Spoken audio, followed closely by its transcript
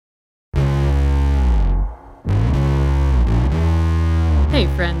Hey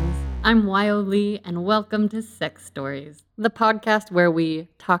friends, I'm Wyo Lee and welcome to Sex Stories, the podcast where we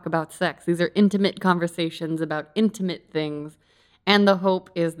talk about sex. These are intimate conversations about intimate things, and the hope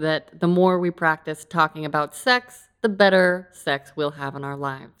is that the more we practice talking about sex, the better sex we'll have in our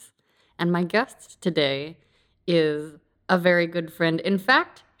lives. And my guest today is a very good friend. In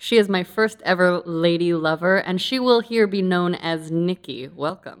fact, she is my first ever lady lover, and she will here be known as Nikki.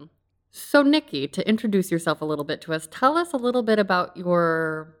 Welcome. So, Nikki, to introduce yourself a little bit to us, tell us a little bit about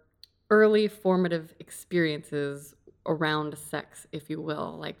your early formative experiences around sex, if you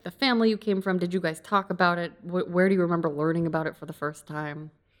will. Like the family you came from, did you guys talk about it? Where do you remember learning about it for the first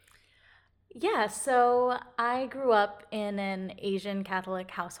time? Yeah, so I grew up in an Asian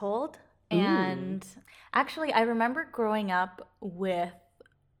Catholic household. And actually, I remember growing up with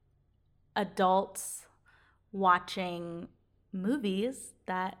adults watching movies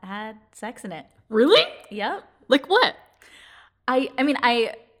that had sex in it. Really? Yep. Like what? I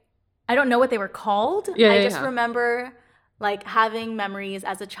don't know what they were called. Yeah, I yeah, just yeah. remember like having memories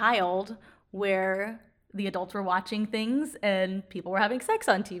as a child where the adults were watching things and people were having sex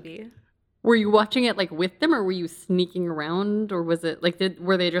on TV. Were you watching it like with them, or were you sneaking around, or was it like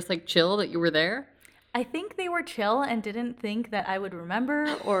were they just like chill that you were there? I think they were chill and didn't think that I would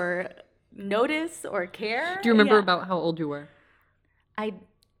remember or notice or care. Do you remember Yeah. about how old you were? I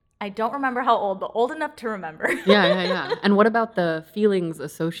I don't remember how old, but old enough to remember. Yeah, yeah, yeah. And what about the feelings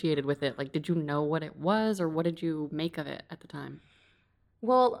associated with it? Like, did you know what it was, or what did you make of it at the time?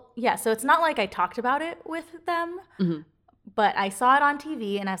 Well, yeah, so it's not like I talked about it with them, Hmm. but I saw it on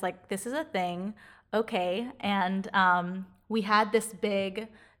TV and I was like, this is a thing. Okay. And we had this big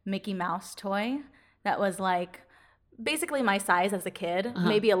Mickey Mouse toy that was like basically my size as a kid,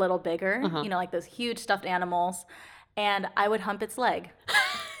 maybe a little bigger, like those huge stuffed animals. And I would hump its leg.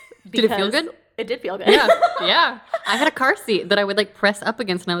 Did it feel good? It did feel good. Yeah, yeah. I had a car seat that I would like press up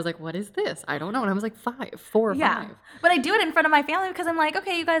against, and I was like, "What is this? I don't know." And I was like 4 or Yeah. 5. But I do it in front of my family because I'm like,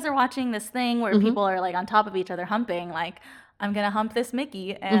 okay, you guys are watching this thing where people are like on top of each other humping. Like, I'm going to hump this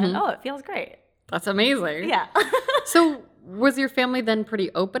Mickey and oh, it feels great. That's amazing. Yeah. So, was your family then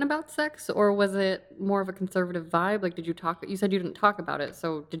pretty open about sex, or was it more of a conservative vibe? Like, did you talk? You said you didn't talk about it.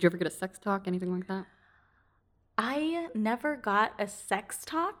 So, did you ever get a sex talk, anything like that? I never got a sex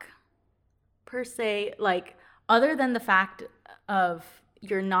talk per se, like, other than the fact of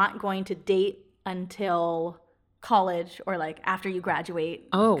you're not going to date until college or like after you graduate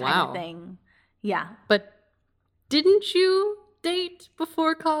Oh, kind wow. of thing. Yeah. But didn't you date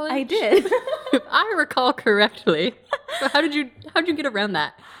before college? I did. If I recall correctly. So how'd you get around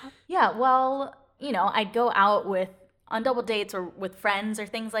that? Yeah, well, I'd go out on double dates or with friends or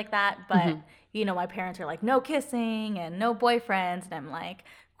things like that, but my parents are like, no kissing and no boyfriends, and I'm like,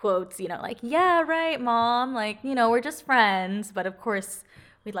 quotes, like, yeah, right, mom, like, we're just friends, but of course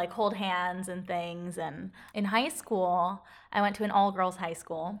we'd like hold hands and things. And in high school, I went to an all-girls high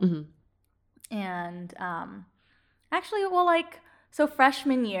school, and actually, well, like, so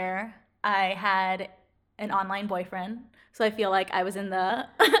freshman year, I had an online boyfriend. So I feel like I was in the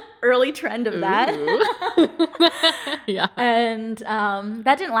early trend of that. Yeah. And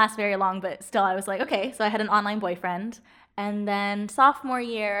that didn't last very long, but still I was like, okay, so I had an online boyfriend. And then sophomore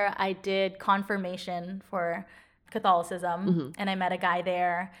year, I did confirmation for Catholicism, and I met a guy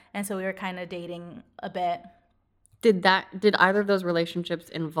there. And so we were kind of dating a bit. Did either of those relationships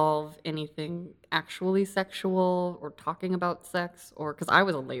involve anything actually sexual or talking about sex? Or because I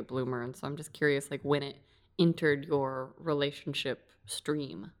was a late bloomer, and so I'm just curious, like when it entered your relationship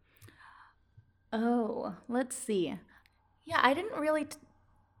stream. Oh, let's see. Yeah, I didn't really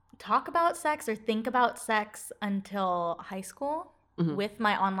talk about sex or think about sex until high school with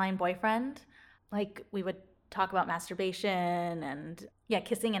my online boyfriend. Like, we would talk about masturbation and, yeah,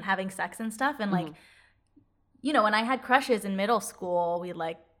 kissing and having sex and stuff. And, like, when I had crushes in middle school, we'd,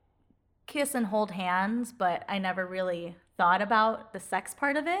 like, kiss and hold hands, but I never really thought about the sex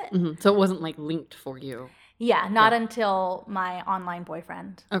part of it. So it wasn't, like, linked for you? Yeah, not until my online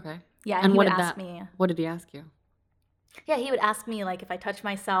boyfriend. Okay. Yeah, and he what would did ask me. What did he ask you? Yeah, he would ask me, like, if I touched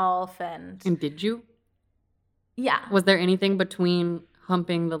myself and did you? Yeah. Was there anything between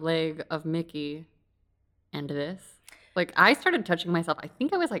humping the leg of Mickey and this? Like, I started touching myself, I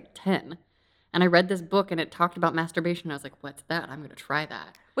think I was like 10. And I read this book and it talked about masturbation. I was like, what's that? I'm going to try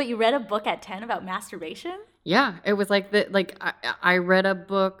that. Wait, you read a book at 10 about masturbation? Yeah, it was like that. Like I read a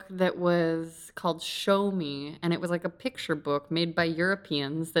book that was called Show Me, and it was like a picture book made by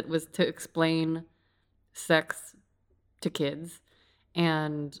Europeans that was to explain sex to kids,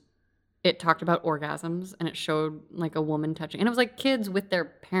 and it talked about orgasms, and it showed like a woman touching, and it was like kids with their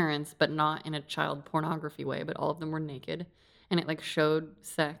parents, but not in a child pornography way, but all of them were naked, and it like showed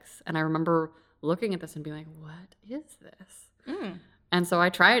sex. And I remember looking at this and being like, what is this? Mm. And so I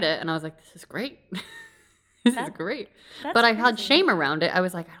tried it and I was like, this is great. This is great. That's But I had crazy. shame around it. I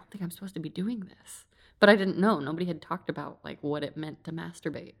was like, I don't think I'm supposed to be doing this. But I didn't know. Nobody had talked about like what it meant to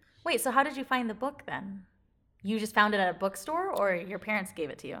masturbate. Wait, so how did you find the book then? You just found it at a bookstore, or your parents gave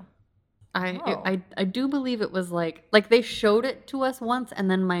it to you? I do believe it was like they showed it to us once, and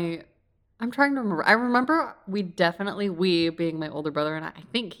then I'm trying to remember. I remember we being my older brother, and I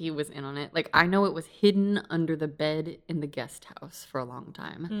think he was in on it. Like, I know it was hidden under the bed in the guest house for a long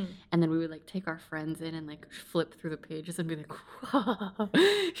time. And then we would like take our friends in and like flip through the pages and be like,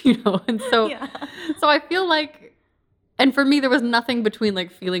 "Whoa," and so Yeah. so I feel like, and for me there was nothing between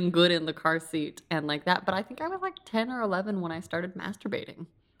like feeling good in the car seat and like that, but I think I was like 10 or 11 when I started masturbating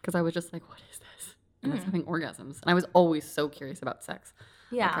because I was just like, what is this? And I was having orgasms, and I was always so curious about sex.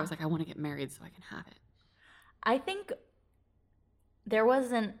 Yeah. Like, I was like, I want to get married so I can have it. I think there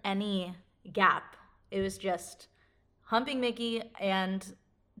wasn't any gap. It was just humping Mickey and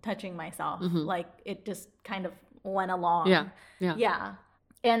touching myself. Like, it just kind of went along. Yeah.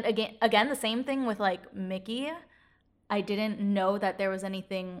 And again, the same thing with like Mickey. I didn't know that there was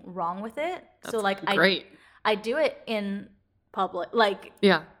anything wrong with it. That's so like great. I do it in public, like,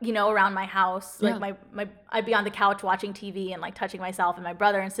 Yeah. around my house. Like my I'd be on the couch watching TV and like touching myself, and my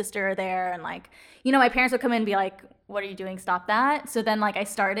brother and sister are there, and like, my parents would come in and be like, what are you doing? Stop that. So then like I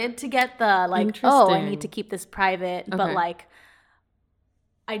started to get the like, oh, I need to keep this private, but like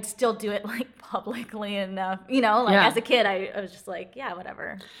I'd still do it like publicly enough, as a kid, I was just like, yeah,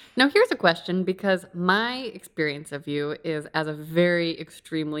 whatever. Now here's a question, because my experience of you is as a very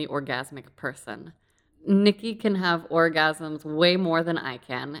extremely orgasmic person. Nikki can have orgasms way more than I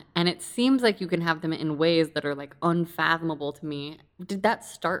can, and it seems like you can have them in ways that are like unfathomable to me. Did that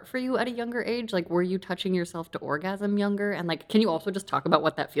start for you at a younger age? Like, were you touching yourself to orgasm younger? And like, can you also just talk about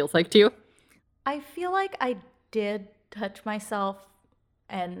what that feels like to you? I feel like I did touch myself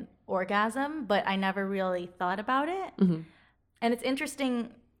and orgasm, but I never really thought about it. And it's interesting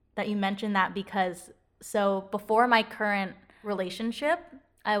that you mentioned that, because so before my current relationship,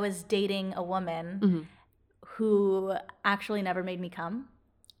 I was dating a woman who actually never made me come.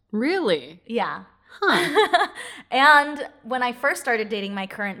 Really? Yeah. Huh. And when I first started dating my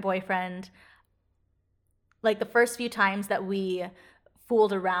current boyfriend, like the first few times that we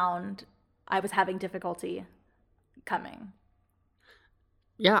fooled around, I was having difficulty coming.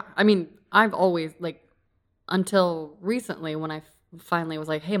 Yeah. I mean, I've always, like, until recently when I finally was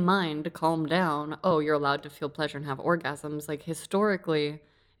like, hey, mind, calm down. Oh, you're allowed to feel pleasure and have orgasms. Like, historically,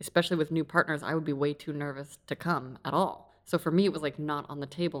 especially with new partners, I would be way too nervous to come at all. So for me, it was like not on the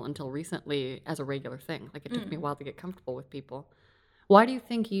table until recently as a regular thing. Like, it took me a while to get comfortable with people. Why do you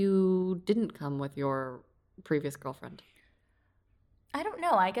think you didn't come with your previous girlfriend? I don't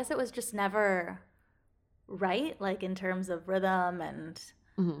know. I guess it was just never right, like in terms of rhythm and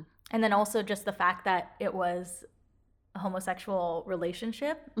then also just the fact that it was a homosexual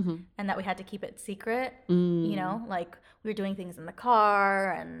relationship and that we had to keep it secret. Like we were doing things in the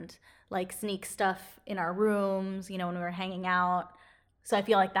car and like sneak stuff in our rooms, when we were hanging out. So I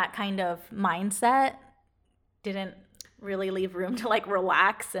feel like that kind of mindset didn't really leave room to like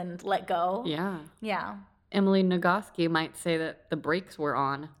relax and let go. Yeah. Emily Nagoski might say that the brakes were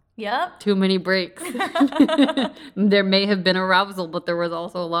on. Yep. Too many brakes. There may have been arousal, but there was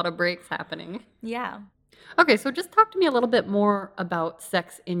also a lot of brakes happening. Yeah. Okay, so just talk to me a little bit more about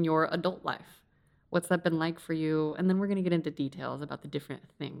sex in your adult life. What's that been like for you? And then we're going to get into details about the different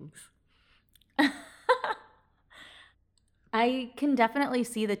things. I can definitely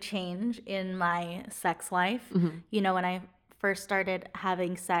see the change in my sex life. When I first started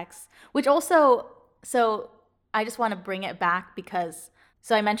having sex, which also, so I just want to bring it back because,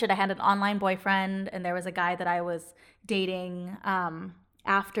 so I mentioned I had an online boyfriend and there was a guy that I was dating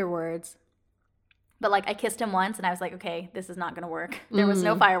afterwards. But like I kissed him once and I was like, okay, this is not going to work. There was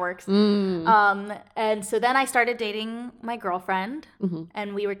no fireworks. And so then I started dating my girlfriend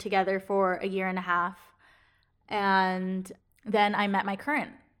and we were together for a year and a half. And then I met my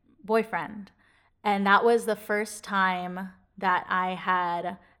current boyfriend. And that was the first time that I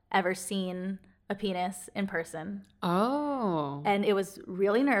had ever seen a penis in person. Oh. And it was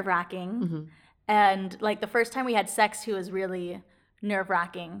really nerve-wracking. And like the first time we had sex too was really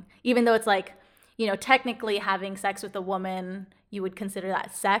nerve-wracking. Even though it's like, technically having sex with a woman, you would consider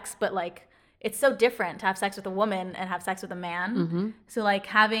that sex, but like it's so different to have sex with a woman and have sex with a man. So like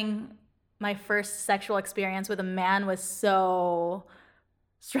having my first sexual experience with a man was so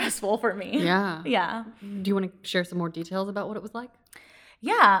stressful for me. Yeah. Do you want to share some more details about what it was like?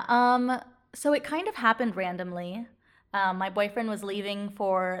 Yeah. So it kind of happened randomly. my boyfriend was leaving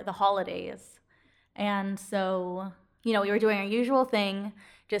for the holidays. And so, we were doing our usual thing,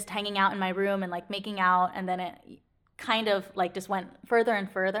 just hanging out in my room and like making out. And then it kind of like just went further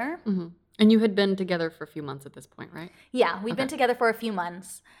and further. Mm-hmm. And you had been together for a few months at this point, right? Yeah, we'd been together for a few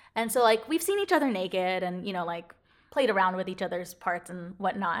months. And so like we've seen each other naked and, like played around with each other's parts and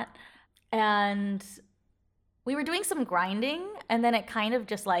whatnot. And we were doing some grinding and then it kind of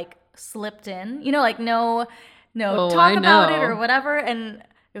just like slipped in, like no talk about it or whatever. And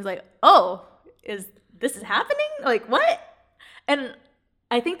it was like, oh, this is happening? Like what? And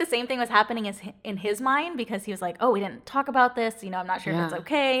I think the same thing was happening in his mind because he was like, oh, we didn't talk about this. I'm not sure if it's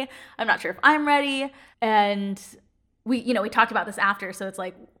okay. I'm not sure if I'm ready. And we talked about this after. So it's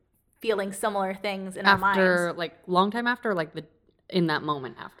like feeling similar things in our minds. After, like, long time after, like, in that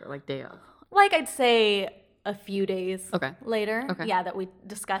moment after, like, day of? Like, I'd say a few days later. Okay. Yeah, that we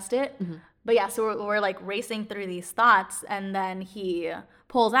discussed it. Mm-hmm. But yeah, so we're like racing through these thoughts and then he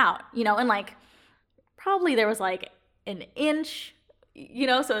pulls out, and like probably there was like an inch,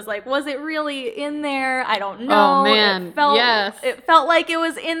 so it's like, was it really in there? I don't know. Oh man, it felt like it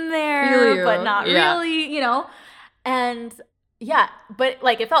was in there, but not really, and yeah, but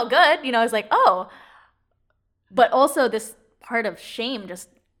like it felt good, I was like, oh, but also this part of shame just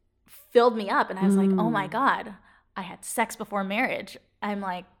filled me up and I was like, oh my God, I had sex before marriage. I'm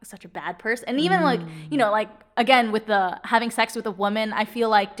like such a bad person. And even like, like again, with the having sex with a woman, I feel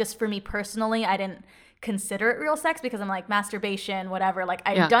like just for me personally, I didn't consider it real sex because I'm like masturbation, whatever. Like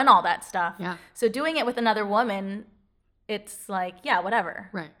I've done all that stuff. Yeah. So doing it with another woman, it's like, yeah, whatever.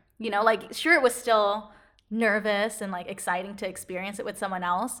 Right. Like sure, it was still nervous and like exciting to experience it with someone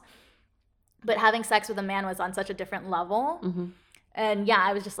else. But having sex with a man was on such a different level. Mm-hmm. And yeah,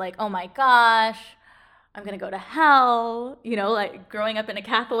 I was just like, oh my gosh, I'm going to go to hell, like growing up in a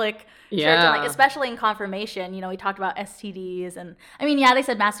Catholic church, and like, especially in confirmation, we talked about STDs and I mean, yeah, they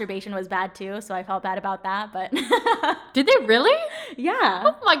said masturbation was bad too. So I felt bad about that, but. Did they really? Yeah.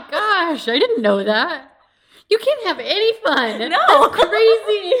 Oh my gosh. I didn't know that. You can't have any fun. No. That's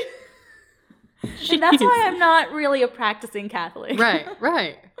crazy. And that's why I'm not really a practicing Catholic.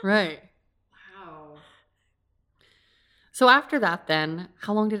 Right. So after that, then,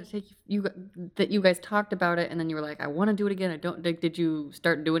 how long did it take you that you guys talked about it, and then you were like, I want to do it again. I don't. Did you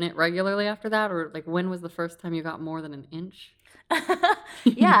start doing it regularly after that, or like when was the first time you got more than an inch?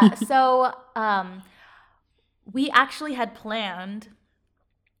 Yeah. So we actually had planned.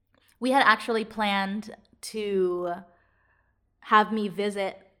 We had actually planned to have me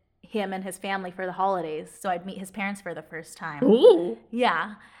visit him and his family for the holidays, so I'd meet his parents for the first time. Ooh.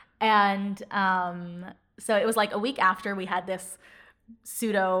 Yeah, and so it was like a week after we had this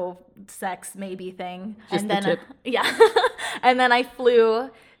pseudo sex maybe thing. Just and then the tip. Yeah. And then I flew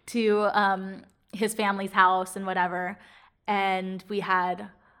to his family's house and whatever. And we had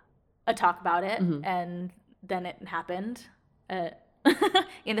a talk about it. Mm-hmm. And then it happened.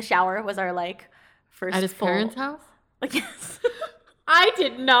 In the shower was our like first at his parents' house? Yes. I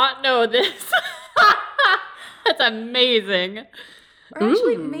did not know this. That's amazing. Or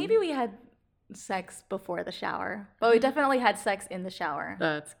actually, maybe we had sex before the shower, but we definitely had sex in the shower.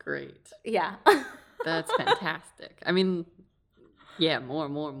 That's great. Yeah. That's fantastic. I mean, yeah,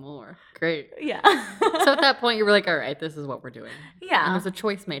 more. Great. Yeah. So at that point, you were like, all right, this is what we're doing. Yeah. And there's a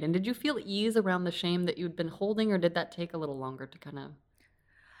choice made. And did you feel ease around the shame that you'd been holding, or did that take a little longer to kind of...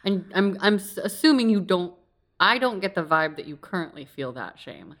 And I'm assuming I don't get the vibe that you currently feel that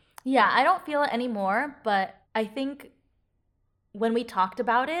shame. Yeah, I don't feel it anymore, but I think when we talked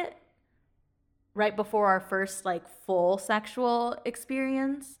about it, right before our first like full sexual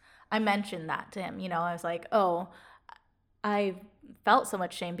experience, I mentioned that to him. I was like, oh, I felt so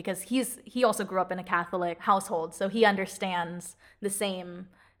much shame because he also grew up in a Catholic household, so he understands the same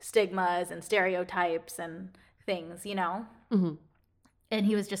stigmas and stereotypes and things, Mm-hmm. And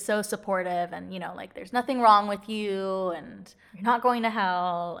he was just so supportive and, like there's nothing wrong with you and you're not going to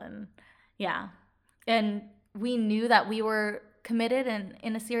hell. And yeah. And we knew that we were committed and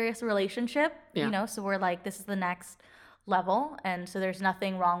in a serious relationship, so we're like, this is the next level. And so there's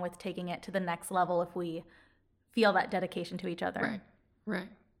nothing wrong with taking it to the next level if we feel that dedication to each other. Right.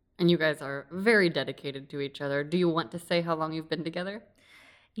 And you guys are very dedicated to each other. Do you want to say how long you've been together?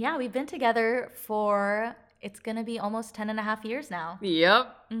 Yeah, we've been together for, it's going to be almost 10 and a half years now.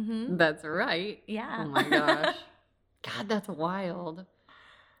 Yep. Mm-hmm. That's right. Yeah. Oh my gosh. God, that's wild.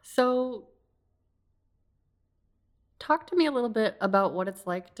 So talk to me a little bit about what it's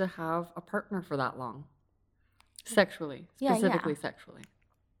like to have a partner for that long. Sexually, specifically sexually.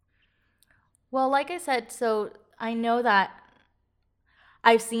 Well, like I said, so I know that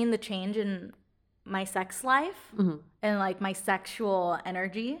I've seen the change in my sex life Mm-hmm. and like my sexual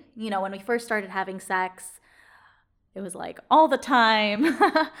energy. When we first started having sex, it was like all the time.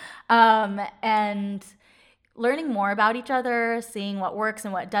 And learning more about each other, seeing what works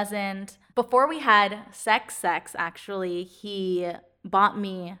and what doesn't. Before we had sex, actually, he bought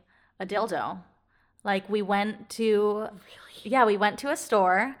me a dildo. Like we went to, we went to a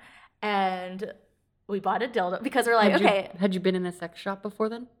store and we bought a dildo because we're like, Had you been in a sex shop before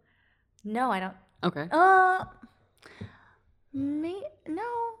then? No, I don't. Okay. No,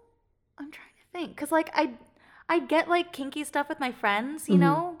 I'm trying to think. Cause like I get like kinky stuff with my friends, you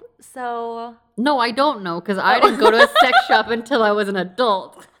know? So. No, I don't know because I didn't go to a sex shop until I was an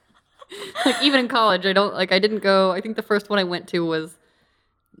adult. Like even in college, I didn't go. I think the first one I went to was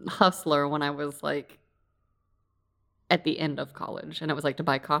Hustler when I was like at the end of college, and it was like to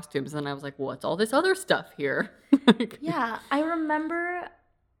buy costumes, and I was like, what's all this other stuff here? Yeah, I remember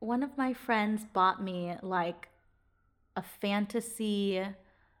one of my friends bought me like a fantasy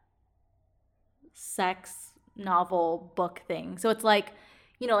sex novel book thing. So it's like,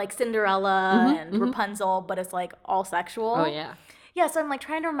 like Cinderella and Rapunzel, but it's like all sexual. Oh, yeah. Yeah, so I'm like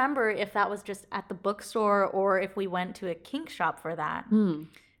trying to remember if that was just at the bookstore or if we went to a kink shop for that.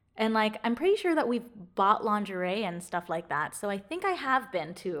 And like, I'm pretty sure that we've bought lingerie and stuff like that. So I think I have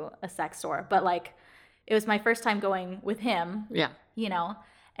been to a sex store, but like, it was my first time going with him. Yeah.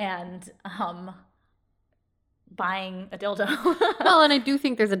 And buying a dildo. Well, and I do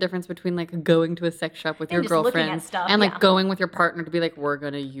think there's a difference between like going to a sex shop with your girlfriend and like going with your partner to be like, we're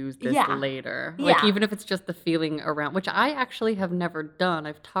going to use this later. Like even if it's just the feeling around, which I actually have never done.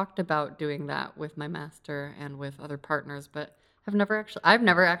 I've talked about doing that with my master and with other partners, but I've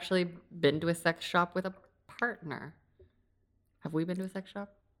never actually been to a sex shop with a partner. Have we been to a sex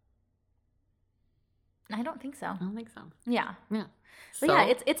shop? I don't think so. I don't think so. Yeah. Yeah. But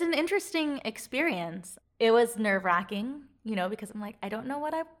yeah, it's an interesting experience. It was nerve-wracking, because I'm like, I don't know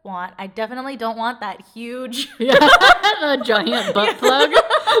what I want. I definitely don't want that huge... the giant butt plug.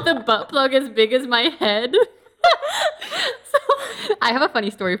 The butt plug as big as my head. So, I have a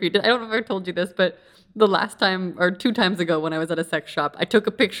funny story for you. I don't know if I told you this, but the last time or 2 times ago when I was at a sex shop, I took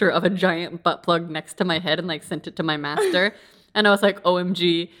a picture of a giant butt plug next to my head and like sent it to my master. And I was like,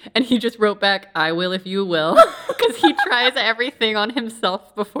 OMG. And he just wrote back, I will if you will. Because he tries everything on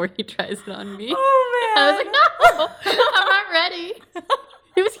himself before he tries it on me. Oh, man. I was like, no, I'm not ready.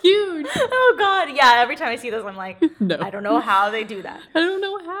 It was huge. Oh, God. Yeah, every time I see this, I'm like, no. I don't know how they do that. I don't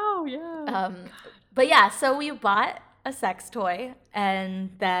know how, yeah. But yeah, so we bought a sex toy.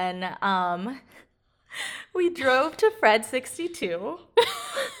 And then we drove to Fred 62.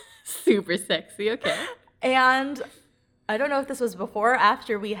 Super sexy, okay. And... I don't know if this was before or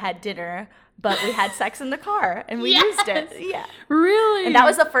after we had dinner, but we had sex in the car and we used it. Yeah. Really? And that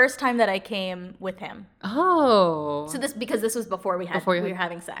was the first time that I came with him. Oh. So because this was before we were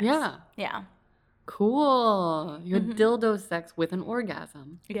having sex. Yeah. Yeah. Cool. You had dildo sex with an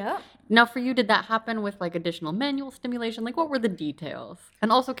orgasm. Yeah. Now for you, did that happen with like additional manual stimulation? Like what were the details?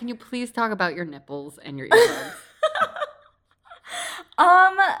 And also, can you please talk about your nipples and your earlobes?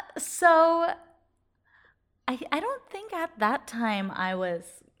 So I don't think at that time I was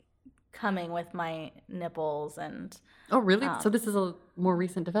coming with my nipples and... Oh, really? So this is a more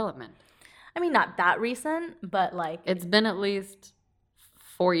recent development? I mean, not that recent, but like... It's been at least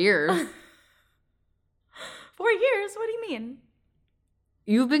 4 years. 4 years? What do you mean?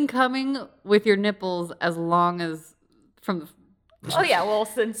 You've been coming with your nipples as long as from... Oh, yeah. Well,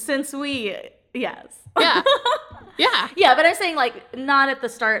 since we... Yes. Yeah. Yeah. Yeah, but I'm saying like not at the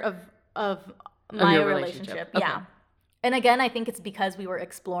start of my relationship. Okay. Yeah. And again, I think it's because we were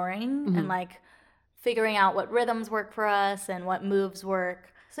exploring and like figuring out what rhythms work for us and what moves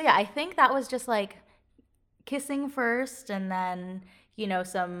work. So yeah, I think that was just like kissing first and then,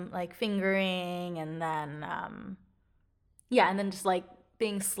 some like fingering and then, and then just like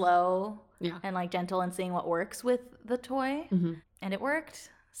being slow and like gentle and seeing what works with the toy. And it worked.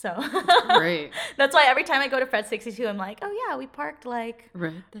 So great. That's why every time I go to Fred 62, I'm like, oh yeah, we parked like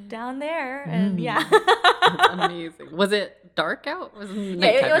right there. Down there, and yeah. That's amazing. Was it dark out? Was it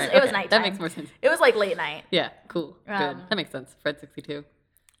nighttime, it was nighttime. That makes more sense. It was like late night. Yeah, cool. Good. That makes sense. Fred 62.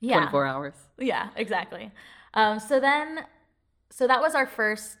 Yeah. 24 hours. Yeah, exactly. So that was our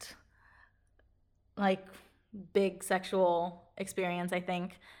first like big sexual experience, I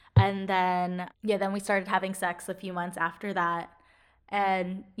think. And then then we started having sex a few months after that.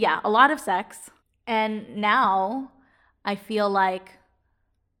 And yeah, a lot of sex. And now I feel like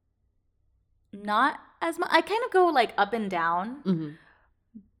not as much. I kind of go like up and down,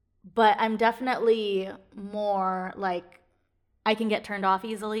 but I'm definitely more like I can get turned off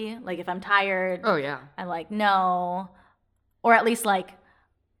easily. Like if I'm tired, Oh, yeah. I'm like, no. Or at least like,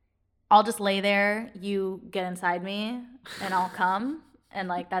 I'll just lay there, you get inside me, and I'll come. And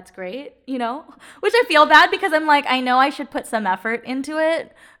like, that's great, you know? Which I feel bad because I'm like, I know I should put some effort into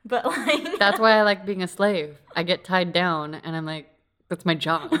it, but like. That's why I like being a slave. I get tied down and I'm like, that's my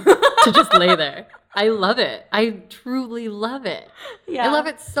job to just lay there. I love it. I truly love it. Yeah. I love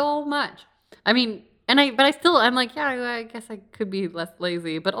it so much. I mean, I'm like, yeah, I guess I could be less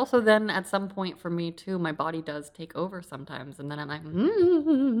lazy. But also then at some point for me too, my body does take over sometimes. And then I'm like,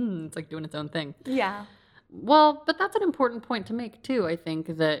 it's like doing its own thing. Yeah. Well, but that's an important point to make too, I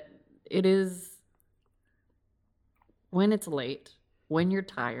think, that it is when it's late, when you're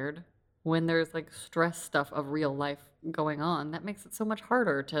tired, when there's like stress stuff of real life going on, that makes it so much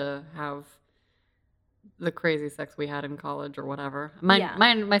harder to have the crazy sex we had in college or whatever.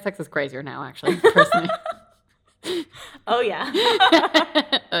 My sex is crazier now, actually, personally. Oh, yeah.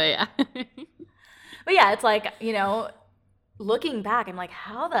 Oh, yeah. But yeah, it's like, you know, looking back, I'm like,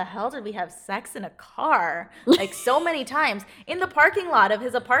 how the hell did we have sex in a car? Like so many times in the parking lot of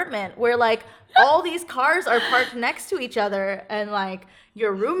his apartment where like all these cars are parked next to each other and like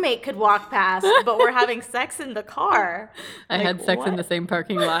your roommate could walk past, but we're having sex in the car. I like, had sex what? in the same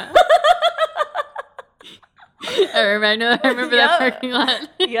parking lot. I remember that parking lot.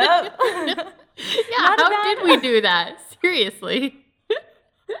 Yep. Yeah, how did we do that? Seriously.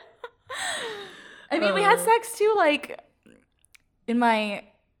 I mean, we had sex too, like in my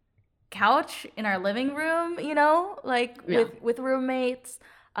couch in our living room, you know, like with roommates.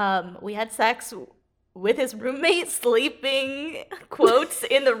 We had sex with his roommate sleeping, quotes,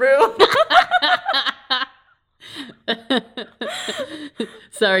 in the room.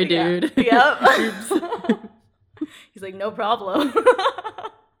 Sorry, dude. Yep. He's like, no problem.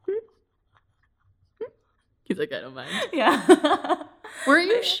 He's like, I don't mind. Yeah. Were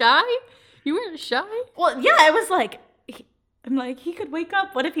you shy? You weren't shy? Well, yeah, I was like, I'm like, he could wake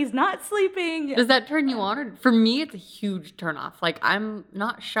up. What if he's not sleeping? Does that turn you on? Or for me, it's a huge turn off. Like, I'm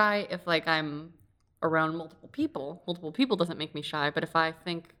not shy if like I'm around multiple people. Multiple people doesn't make me shy. But if I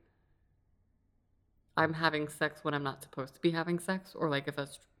think I'm having sex when I'm not supposed to be having sex, or like if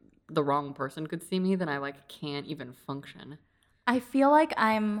the wrong person could see me, then I like can't even function. I feel like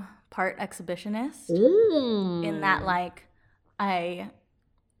I'm part exhibitionist in that like I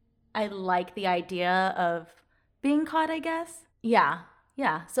like the idea of being caught, I guess. Yeah.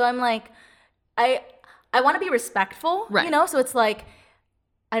 Yeah. So I'm like I want to be respectful, right. You know? So it's like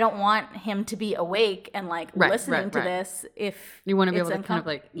I don't want him to be awake and like listening to this if you want to be able to kind of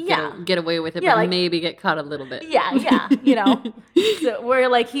like get away with it, but like, maybe get caught a little bit. Yeah, you know. So where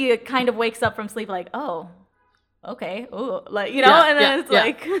like he kind of wakes up from sleep like, oh, okay, oh, like, you know, and then it's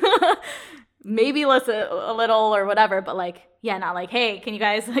like maybe listen a little or whatever, but like, yeah, not like, hey, can you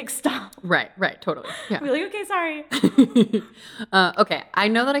guys like stop? Right, totally. Yeah. Be like, okay, sorry. Okay, I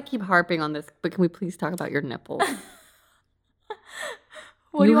know that I keep harping on this, but can we please talk about your nipples?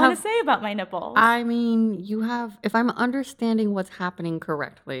 What do you want to say about my nipples? I mean, you have, if I'm understanding what's happening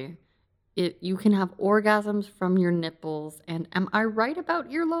correctly, you can have orgasms from your nipples. And am I right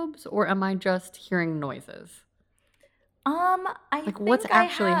about earlobes, or am I just hearing noises? I think what's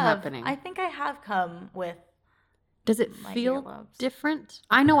actually happening? I think I have come with. Does it feel different?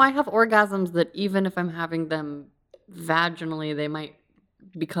 I know I have orgasms that even if I'm having them vaginally, they might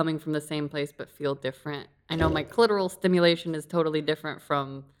be coming from the same place but feel different. I know my clitoral stimulation is totally different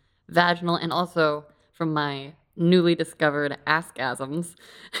from vaginal, and also from my newly discovered askasms.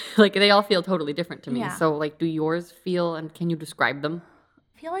 Like, they all feel totally different to me. Yeah. So, like, do yours feel, and can you describe them?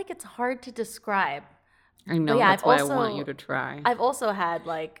 I feel like it's hard to describe. I know, that's why I want you to try. I've also had,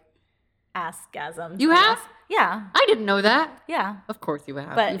 like, askasms. You have? Yeah. I didn't know that. Yeah. Of course you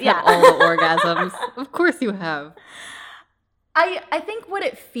have. But, You've had all the orgasms. Of course you have. I think what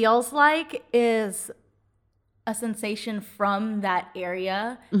it feels like is a sensation from that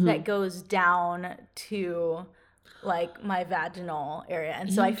area that goes down to like my vaginal area,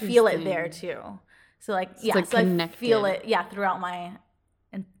 and so I feel it there too. So like so I feel it throughout my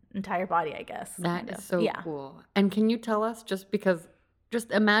entire body, I guess. That is so cool. And can you tell us, just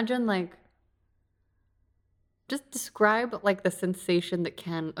imagine like, just describe like the sensation that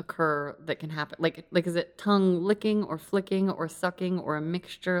can occur, that can happen. Like is it tongue licking or flicking or sucking or a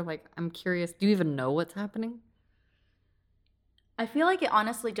mixture? Like, I'm curious. Do you even know what's happening? I feel like it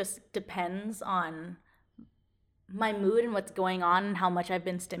honestly just depends on my mood and what's going on and how much I've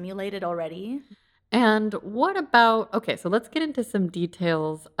been stimulated already. And what about, okay, so let's get into some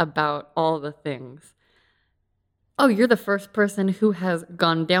details about all the things. Oh, you're the first person who has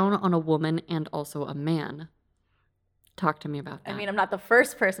gone down on a woman and also a man. Talk to me about that. I mean, I'm not the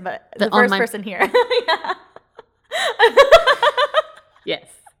first person, but The- the on first my- person here. Yeah. Yes.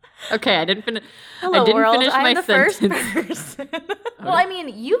 Okay, I didn't finish. Hello, I didn't world. finish I'm my the sentence. first person. Well, I mean,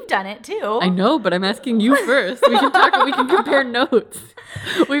 you've done it too. I know, but I'm asking you first. We can talk. We can compare notes.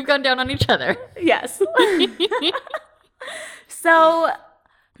 We've gone down on each other. Yes. So,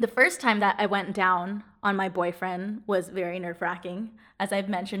 the first time that I went down on my boyfriend was very nerve-wracking. As I've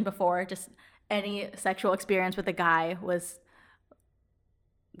mentioned before, just any sexual experience with a guy was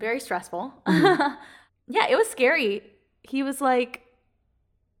very stressful. Mhm. Yeah, it was scary. He was like,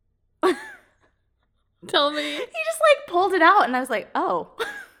 Tell me. he just like pulled it out, and I was like, oh,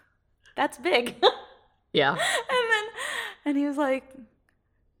 that's big. Yeah. And he was like,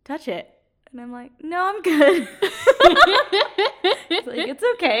 touch it. And I'm like, no, I'm good. He's like, it's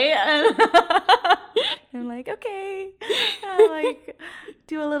okay. And I'm like, okay. I like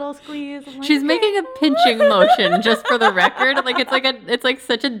do a little squeeze. I'm like, She's okay. making a pinching motion, just for the record. Like it's like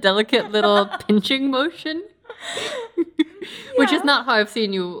such a delicate little pinching motion. Which is Yeah. not how I've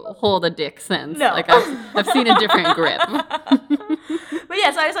seen you hold a dick since. No. Like I've seen a different grip. But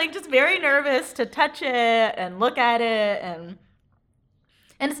yeah, so I was like just very nervous to touch it and look at it, and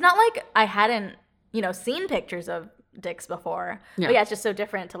it's not like I hadn't, seen pictures of dicks before. Yeah. But yeah, it's just so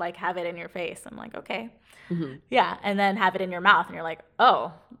different to like have it in your face. I'm like, okay. Mhm. Yeah, and then have it in your mouth and you're like,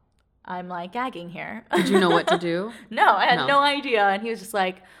 "Oh, I'm like gagging here." Did you know what to do? No, I had No. no idea, and he was just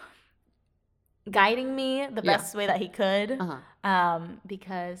like guiding me the Yeah. best way that he could. Uh-huh.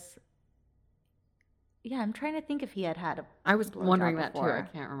 Because yeah, I'm trying to think if he had a I was blowjob wondering that too. I before.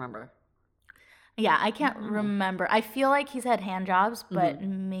 can't remember. Yeah, I can't Oh. remember. I feel like he's had hand jobs, but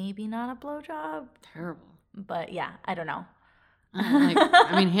maybe not a blowjob. Terrible. But yeah, I don't know.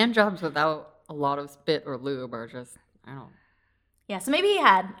 I mean, hand jobs without a lot of spit or lube are just, I don't. Yeah, so maybe he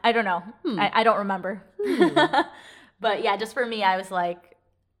had. I don't know. Hmm. I don't remember. But yeah, just for me, I was like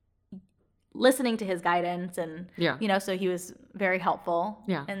listening to his guidance, and Yeah. so he was very helpful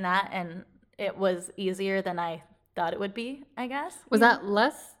Yeah. in that, and it was easier than I thought it would be, I guess. Was that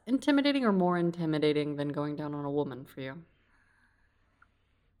less intimidating or more intimidating than going down on a woman for you?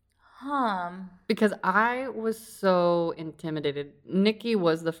 Because I was so intimidated. Nikki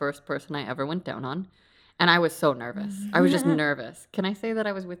was the first person I ever went down on, and I was so nervous. I was just nervous. Can I say that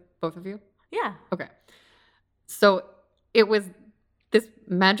I was with both of you? Yeah. Okay. So it was this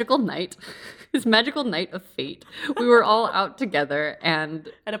magical night, this magical night of fate. We were all out together and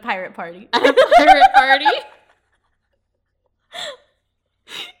At a pirate party. at a pirate party.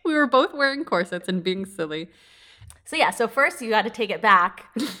 We were both wearing corsets and being silly. So yeah, so first you got to take it back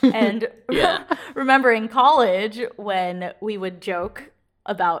and Yeah. remember in college when we would joke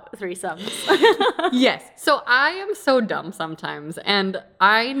about threesomes. Yes. So I am so dumb sometimes, and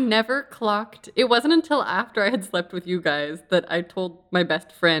I never clocked. It wasn't until after I had slept with you guys that I told my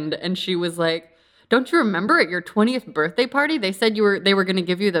best friend, and she was like, "Don't you remember at your 20th birthday party they said they were going to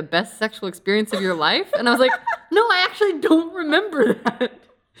give you the best sexual experience of your life?" And I was like, "No, I actually don't remember that."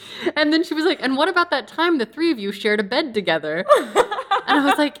 And then she was like, "And what about that time the three of you shared a bed together?" And I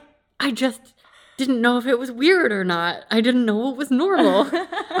was like, "I just didn't know if it was weird or not. I didn't know what was normal.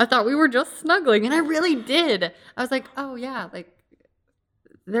 I thought we were just snuggling." And I really did. I was like, "Oh yeah, like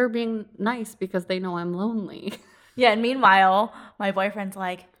they're being nice because they know I'm lonely." Yeah, and meanwhile, my boyfriend's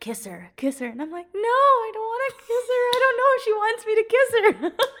like, kiss her. And I'm like, no, I don't want to kiss her. I don't know if she wants me to kiss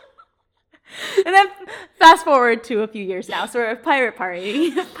her. And then fast forward to a few years now. So we're at a pirate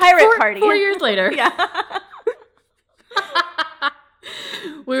party. Party. 4 years later. Yeah.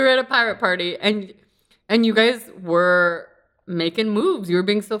 We were at a pirate party and you guys were making moves. You were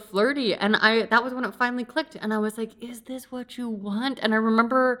being so flirty. And that was when it finally clicked. And I was like, "Is this what you want?" And I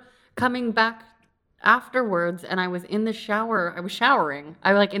remember coming back afterwards and I was in the shower. I was showering.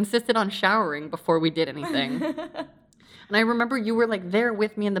 I like insisted on showering before we did anything. And I remember you were like there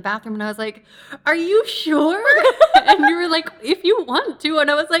with me in the bathroom and I was like, "Are you sure?" And you were like, "If you want to."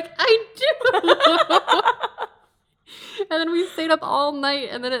 And I was like, "I do." And then we stayed up all night,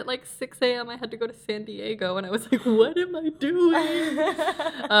 and then at like 6 a.m. I had to go to San Diego, and I was like, "What am I doing?"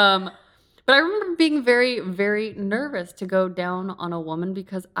 But I remember being very, very nervous to go down on a woman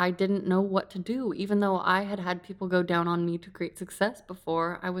because I didn't know what to do. Even though I had had people go down on me to create success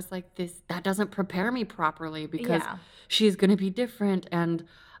before, I was like, that doesn't prepare me properly because Yeah. she's going to be different, and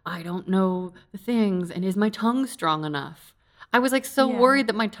I don't know the things, and is my tongue strong enough? I was like so Yeah. worried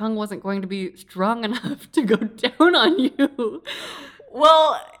that my tongue wasn't going to be strong enough to go down on you.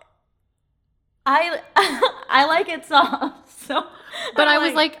 Well, I I like it soft. So, But I'm I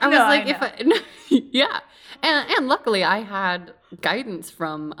was like, no, I if know. I, yeah. And luckily I had guidance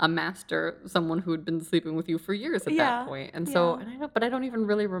from a master, someone who had been sleeping with you for years at that Yeah, point. And so, yeah. but I don't even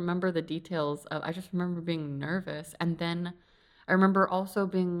really remember the details of, I just remember being nervous. And then I remember also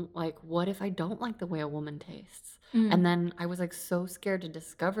being like, what if I don't like the way a woman tastes? Mm. And then I was like so scared to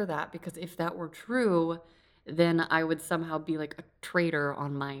discover that, because if that were true, then I would somehow be like a traitor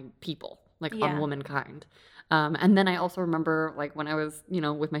on my people, like on Yeah. womankind. And then I also remember, like, when I was,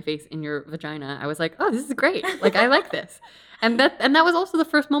 with my face in your vagina, I was like, oh, this is great. Like, I like this. And that was also the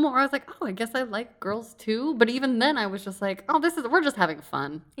first moment where I was like, oh, I guess I like girls too. But even then I was just like, oh, we're just having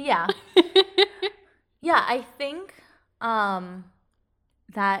fun. Yeah. Yeah, I think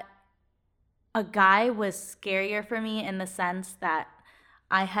that a guy was scarier for me in the sense that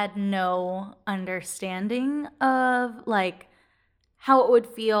I had no understanding of like how it would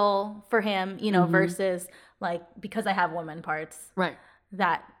feel for him, versus like because I have woman parts Right.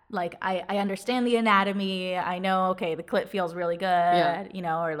 that like I understand the anatomy. I know, okay, the clit feels really good,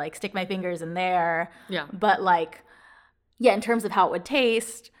 Yeah. or like stick my fingers in there. Yeah. But like, yeah, in terms of how it would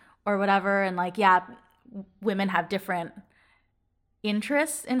taste or whatever, and like, yeah, women have different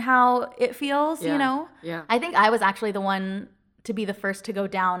interests in how it feels, Yeah. Yeah. I think I was actually the one to be the first to go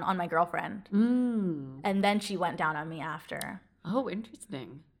down on my girlfriend. And then she went down on me after. Oh,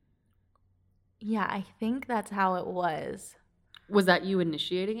 interesting. Yeah, I think that's how it was. Was that you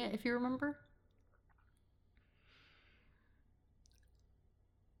initiating it, if you remember?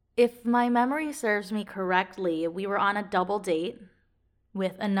 If my memory serves me correctly, we were on a double date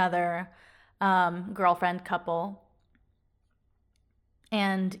with another girlfriend couple.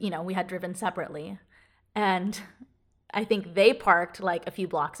 And, we had driven separately. And I think they parked like a few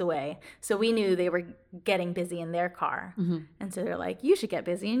blocks away. So we knew they were getting busy in their car. And so they're like, you should get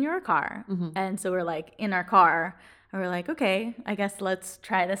busy in your car. And so we're like in our car. And we're like, okay, I guess let's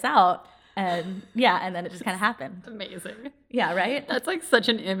try this out. And yeah, and then it just kind of happened. Amazing. Yeah, right? That's like such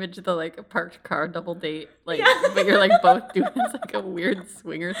an image, the like parked car double date. Like, but you're like both doing this like a weird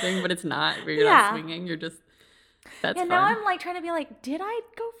swinger thing, but it's not. Where you're not swinging. You're just, that's fun. Now I'm like trying to be like, did I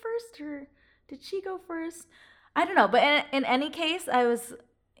go first or did she go first? I don't know. But in any case, I was,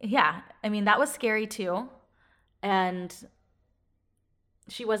 I mean, that was scary too. And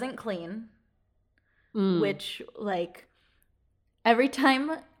she wasn't clean, which like every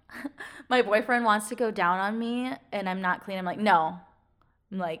time my boyfriend wants to go down on me and I'm not clean, I'm like, no.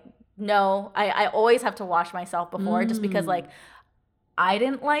 I'm like, no. I always have to wash myself before just because like I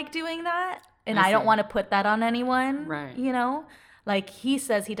didn't like doing that. And I don't want to put that on anyone, right? Like he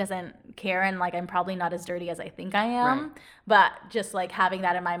says he doesn't care, and like I'm probably not as dirty as I think I am. Right. But just like having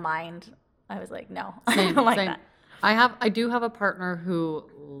that in my mind, I was like, no, I don't like that. I do have a partner who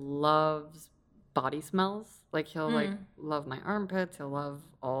loves body smells. Like he'll like love my armpits, he'll love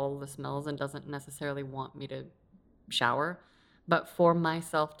all the smells, and doesn't necessarily want me to shower. But for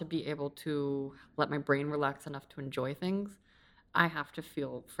myself to be able to let my brain relax enough to enjoy things, I have to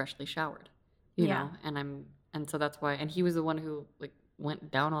feel freshly showered. You know, and so that's why. And he was the one who like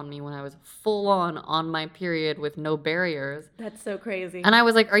went down on me when I was full on my period with no barriers. That's so crazy. And I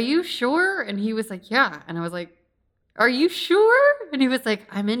was like, "Are you sure?" And he was like, "Yeah." And I was like, "Are you sure?" And he was like,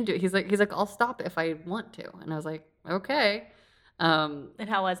 "I'm into it." He's like, "I'll stop if I want to." And I was like, "Okay." And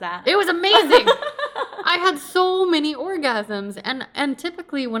how was that? It was amazing. I had so many orgasms, and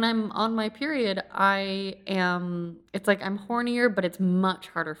typically when I'm on my period, it's like I'm hornier, but it's much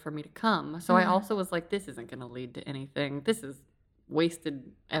harder for me to come. So I also was like, this isn't going to lead to anything. This is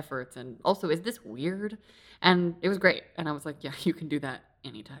wasted efforts. And also, is this weird? And it was great. And I was like, yeah, you can do that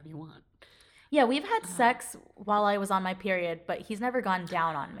anytime you want. Yeah, we've had sex while I was on my period, but he's never gone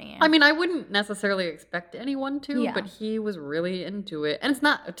down on me. I mean, I wouldn't necessarily expect anyone to, but he was really into it. And it's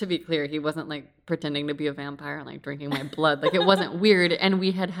not, to be clear, he wasn't like pretending to be a vampire and like drinking my blood. Like it wasn't weird. And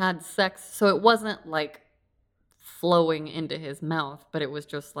we had sex, so it wasn't like flowing into his mouth, but it was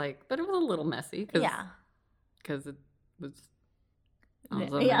just like, but it was a little messy. Because it was,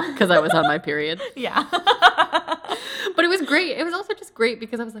 because I was on my period. Yeah. But it was great. It was also just great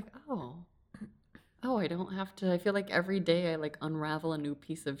because I was like, oh, I don't have to. I feel like every day I like unravel a new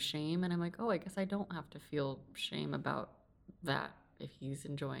piece of shame, and I'm like, oh, I guess I don't have to feel shame about that if he's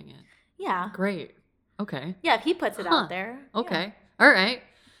enjoying it. Yeah. Great. Okay. Yeah, if he puts it out there. Okay. Yeah. All right.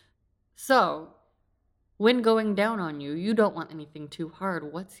 So, when going down on you, you don't want anything too hard.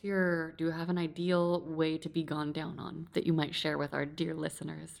 Do you have an ideal way to be gone down on that you might share with our dear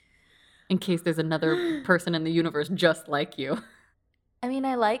listeners in case there's another person in the universe just like you? I mean,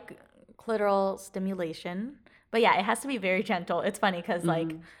 I like clitoral stimulation, but yeah, it has to be very gentle. It's funny because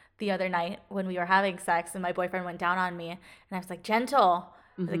like the other night when we were having sex and my boyfriend went down on me and I was like, gentle.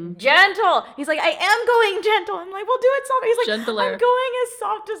 I was Mm-hmm. like, gentle. He's like, I am going gentle. I'm like, well, do it soft. He's like, Gentler. I'm going as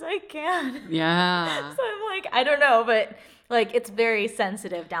soft as I can. Yeah. So I'm like, I don't know, but like it's very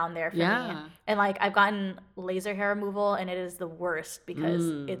sensitive down there for me. Yeah. And like I've gotten laser hair removal and it is the worst because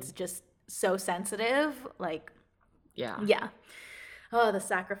Mm. it's just so sensitive. Like, Yeah. yeah. Oh, the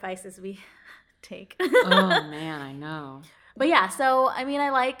sacrifices we take. Oh man, I know. But yeah, so I mean, I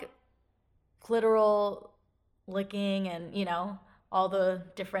like clitoral licking and, you know, all the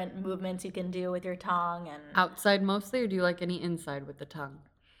different movements you can do with your tongue and Outside mostly, or do you like any inside with the tongue?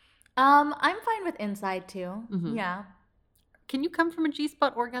 I'm fine with inside too. Mhm. Yeah. Can you come from a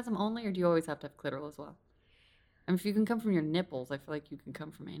G-spot orgasm only, or do you always have to have clitoral as well? I mean, if you can come from your nipples, I feel like you can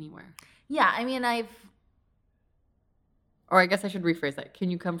come from anywhere. Yeah, I mean, Or I guess I should rephrase that. Can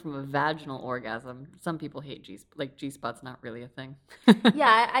you come from a vaginal orgasm? Some people hate G-spot's not really a thing.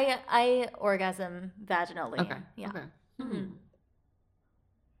 yeah, I orgasm vaginally. Okay. Yeah. Okay. Mhm.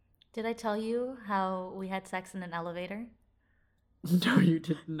 Did I tell you how we had sex in an elevator No, you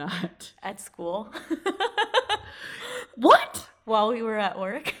did not. at school? What? While we were at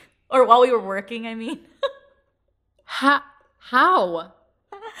work? Or while we were working, I mean. How? How?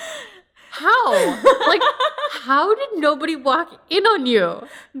 Like, how did nobody walk in on you? Are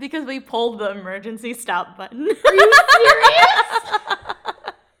Because we pulled the emergency stop button. you serious?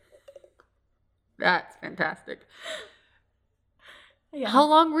 That's fantastic. Yeah. How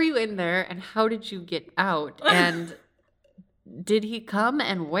long were you in there, and how did you get out? And did he come,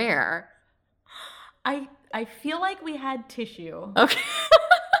 and where? I feel like we had tissue. Okay.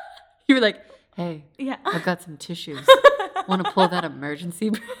 You were like, hey, Yeah. I've got some tissues. Want to pull that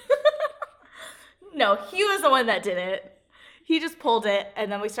emergency? No, he was the one that did it. He just pulled it,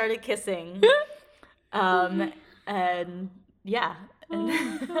 and then we started kissing. And yeah.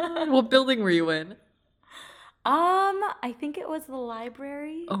 And What building were you in? I think it was the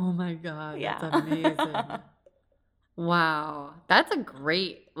library. Oh my God, Yeah. that's amazing. Wow. That's a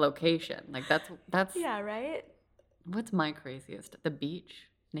great location. Like that's Yeah, right? what's my craziest? The beach?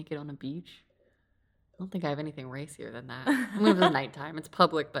 Naked on a beach? I don't think I have anything racier than that. I mean, it was nighttime. It's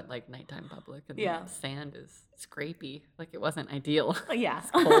public, but like nighttime public. And Yeah. the sand is scrapey. Like it wasn't ideal. Yeah.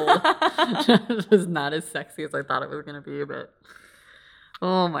 It's cold. It was not as sexy as I thought it was going to be, but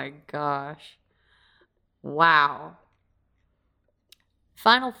oh my gosh. Wow.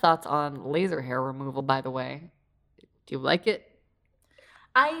 Final thoughts on laser hair removal, by the way. Do you like it?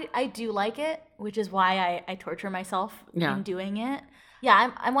 I do like it, which is why I torture myself Yeah. in doing it.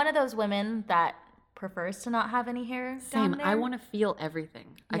 Yeah, I'm one of those women that prefers to not have any hair Same. down there. I want to feel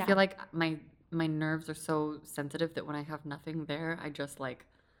everything. I Yeah. feel like my nerves are so sensitive that when I have nothing there, I just like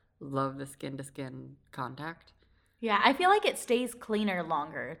love the skin to skin contact. Yeah, I feel like it stays cleaner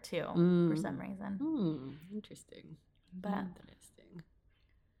longer too for Mm. some reason. Interesting. But Interesting.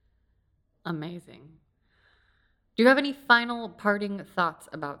 Amazing. Do you have any final parting thoughts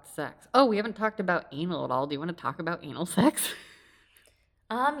about sex? Oh, we haven't talked about anal at all. Do you want to talk about anal sex?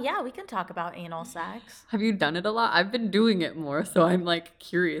 yeah, we can talk about anal sex. Have you done it a lot? I've been doing it more, so I'm like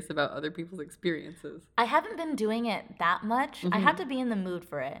curious about other people's experiences. I haven't been doing it that much. I have to be in the mood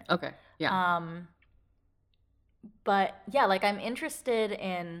for it. Okay. Yeah. But yeah, like I'm interested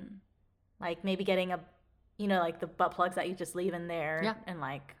in like maybe getting a, you know, like the butt plugs that you just leave in there Yeah. and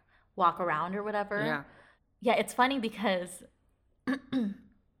like walk around or whatever. Yeah. Yeah, it's funny because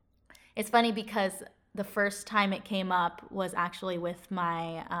the first time it came up was actually with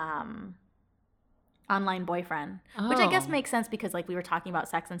my online boyfriend, which I guess Oh. makes sense because like we were talking about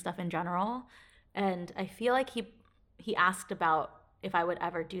sex and stuff in general, and I feel like he asked about if I would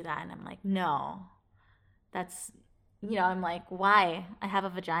ever do that, and I'm like, no, that's, you know, I'm like, why? I have a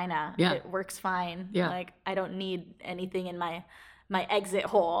vagina. Yeah. It works fine. Yeah. Like I don't need anything in my exit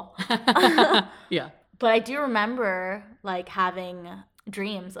hole. Yeah. But I do remember like having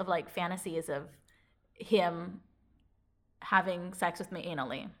dreams of like fantasies of him having sex with me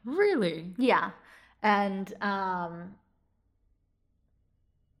anally. Really? Yeah. And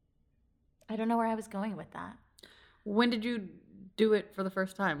I don't know where I was going with that. When did you do it for the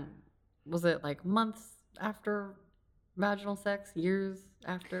first time? Was it like months after vaginal sex? Years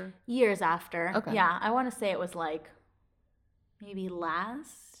after? Years after. Okay. Yeah. I want to say it was like maybe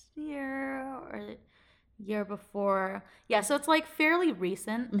last year or year before. Yeah. So it's like fairly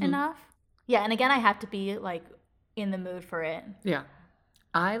recent Mhm. enough. Yeah. And again, I have to be like in the mood for it. Yeah.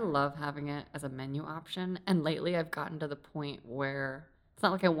 I love having it as a menu option. And lately I've gotten to the point where it's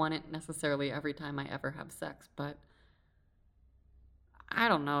not like I want it necessarily every time I ever have sex, but I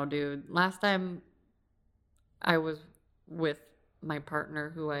don't know, dude. Last time I was with my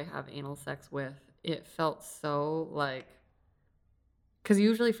partner who I have anal sex with, it felt so like, because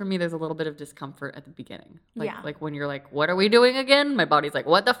usually for me there's a little bit of discomfort at the beginning. Like when you're like, what are we doing again? My body's like,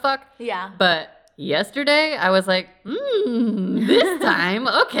 what the fuck? Yeah. But yesterday I was like, this time,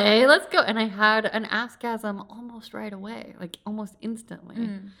 okay, let's go. And I had an askasm almost right away, like almost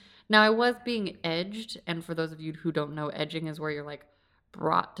instantly. Now I was being edged, and for those of you who don't know, edging is where you're like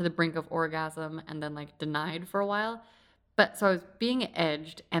brought to the brink of orgasm and then like denied for a while. But so I was being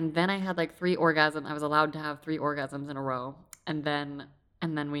edged, and then I had like 3 orgasms. I was allowed to have 3 orgasms in a row, and then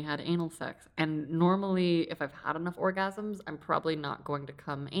we had anal sex. And normally, if I've had enough orgasms, I'm probably not going to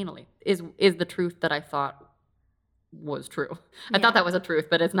come anally. Is the truth that I thought was true? I thought that was a truth,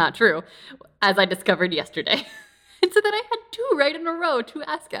 but it's not true, as I discovered yesterday. And so then I had 2 right in a row, 2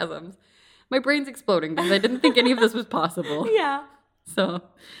 askasms. My brain's exploding because I didn't think any of this was possible. Yeah. So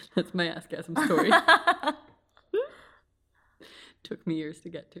that's my askasm story. Took me years to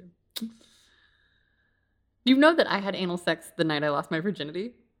get to. You know that I had anal sex the night I lost my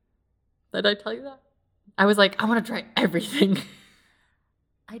virginity? Did I tell you that? I was like, I want to try everything.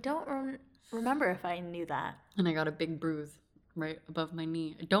 I don't remember if I knew that. And I got a big bruise right above my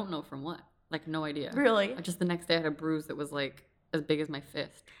knee. I don't know from what. Like, no idea. Really? Just the next day I had a bruise that was like as big as my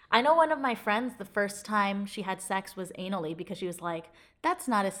fist. I know one of my friends, the first time she had sex was anally because she was like, that's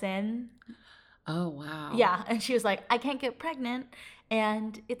not a sin. Oh, wow. Yeah. And she was like, I can't get pregnant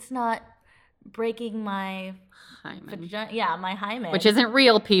and it's not breaking my hymen. My hymen. Which isn't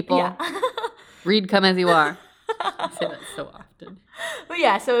real, people. Yeah. Read Come As You Are. I say that so often. But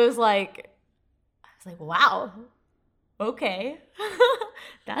yeah, so it was like, I was like, wow. Okay.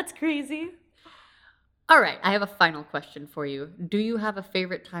 That's crazy. All right, I have a final question for you. Do you have a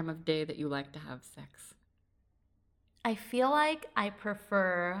favorite time of day that you like to have sex? I feel like I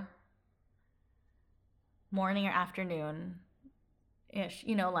prefer morning or afternoon-ish,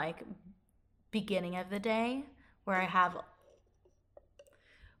 like beginning of the day where I have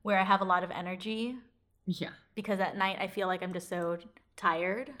a lot of energy. Yeah. Because at night I feel like I'm just so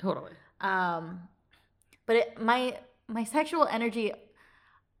tired. Totally. But my sexual energy,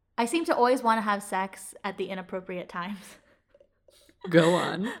 I seem to always want to have sex at the inappropriate times. Go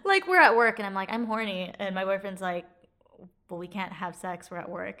on. Like we're at work and I'm like, I'm horny. And my boyfriend's like, well, we can't have sex. We're at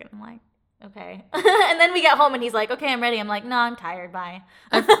work. And I'm like, okay. And then we get home and he's like, okay, I'm ready. I'm like, no, I'm tired. Bye.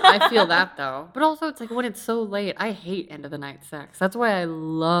 I feel that though. But also it's like when it's so late, I hate end of the night sex. That's why I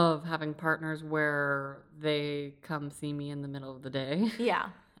love having partners where they come see me in the middle of the day. Yeah.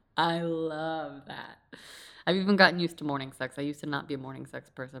 I love that. I've even gotten used to morning sex. I used to not be a morning sex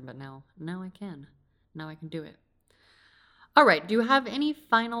person, but now I can. Now I can do it. All right. Do you have any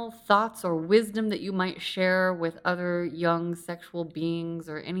final thoughts or wisdom that you might share with other young sexual beings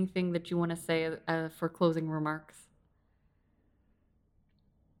or anything that you want to say for closing remarks?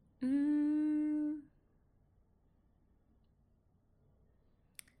 I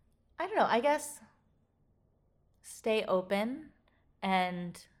don't know. I guess stay open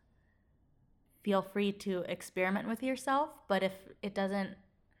and feel free to experiment with yourself. But if it doesn't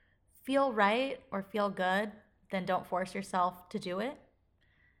feel right or feel good, then don't force yourself to do it.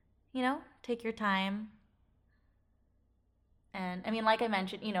 Take your time. And I mean, like I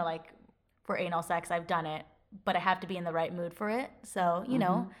mentioned, like for anal sex, I've done it, but I have to be in the right mood for it. So,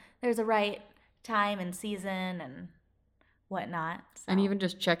 there's a right time and season and whatnot. So. And even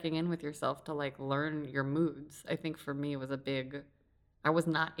just checking in with yourself to like learn your moods. I think for me it was I was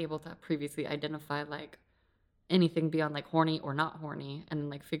not able to previously identify like anything beyond like horny or not horny, and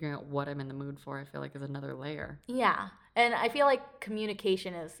like figuring out what I'm in the mood for, I feel like is another layer. Yeah. And I feel like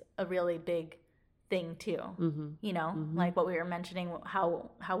communication is a really big thing too. Like what we were mentioning, how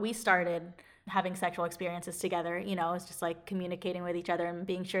we started having sexual experiences together, it's just like communicating with each other and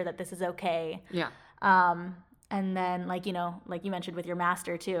being sure that this is okay. Yeah. And then like you mentioned with your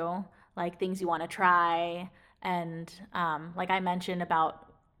master too, like things you want to try. And like I mentioned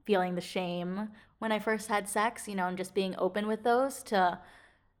about feeling the shame when I first had sex, and just being open with those to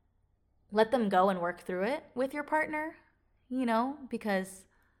let them go and work through it with your partner, because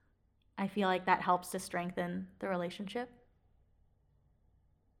I feel like that helps to strengthen the relationship.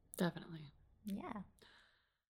 Definitely. Yeah.